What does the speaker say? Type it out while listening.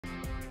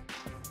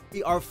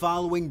We are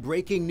following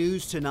breaking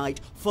news tonight.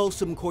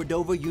 Folsom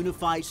Cordova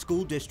Unified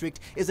School District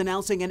is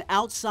announcing an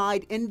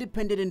outside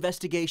independent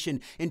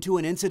investigation into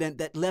an incident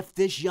that left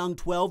this young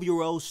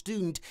 12-year-old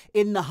student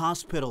in the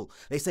hospital.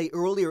 They say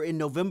earlier in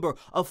November,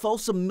 a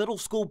Folsom Middle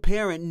School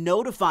parent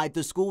notified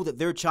the school that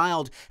their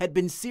child had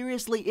been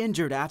seriously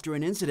injured after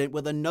an incident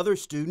with another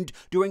student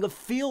during a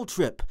field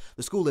trip.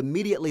 The school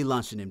immediately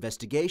launched an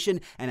investigation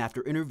and,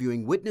 after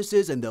interviewing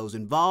witnesses and those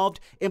involved,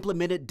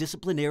 implemented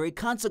disciplinary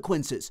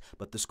consequences.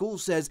 But the school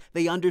says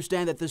they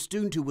understand that the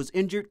student who was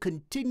injured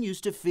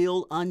continues to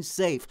feel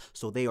unsafe,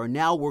 so they are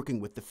now working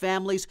with the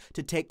families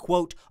to take,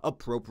 quote,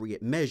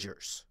 appropriate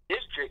measures. The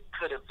district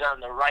could have done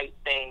the right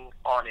thing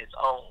on its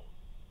own.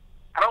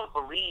 I don't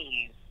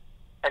believe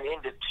an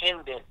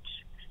independent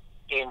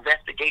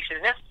investigation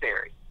is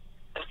necessary.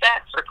 The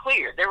facts are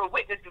clear. There were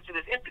witnesses to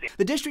this incident.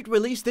 The district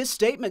released this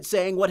statement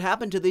saying what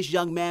happened to this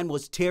young man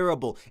was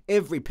terrible.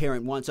 Every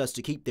parent wants us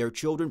to keep their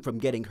children from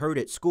getting hurt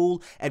at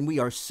school, and we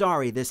are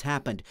sorry this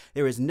happened.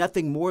 There is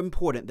nothing more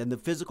important than the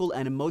physical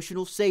and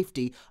emotional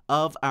safety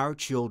of our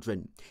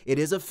children. It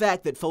is a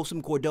fact that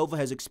Folsom Cordova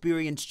has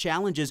experienced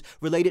challenges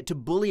related to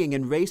bullying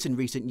and race in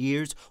recent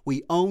years.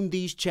 We own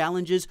these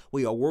challenges.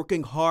 We are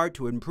working hard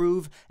to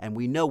improve, and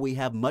we know we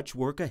have much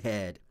work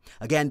ahead.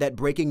 Again, that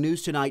breaking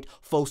news tonight,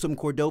 Folsom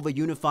Cordova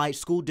Unified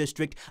School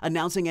District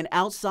announcing an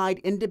outside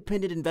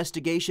independent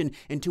investigation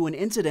into an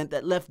incident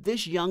that left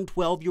this young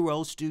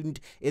 12-year-old student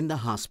in the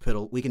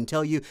hospital. We can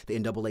tell you the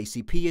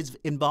NAACP is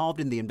involved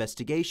in the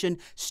investigation.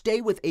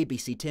 Stay with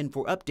ABC 10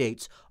 for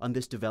updates on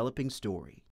this developing story.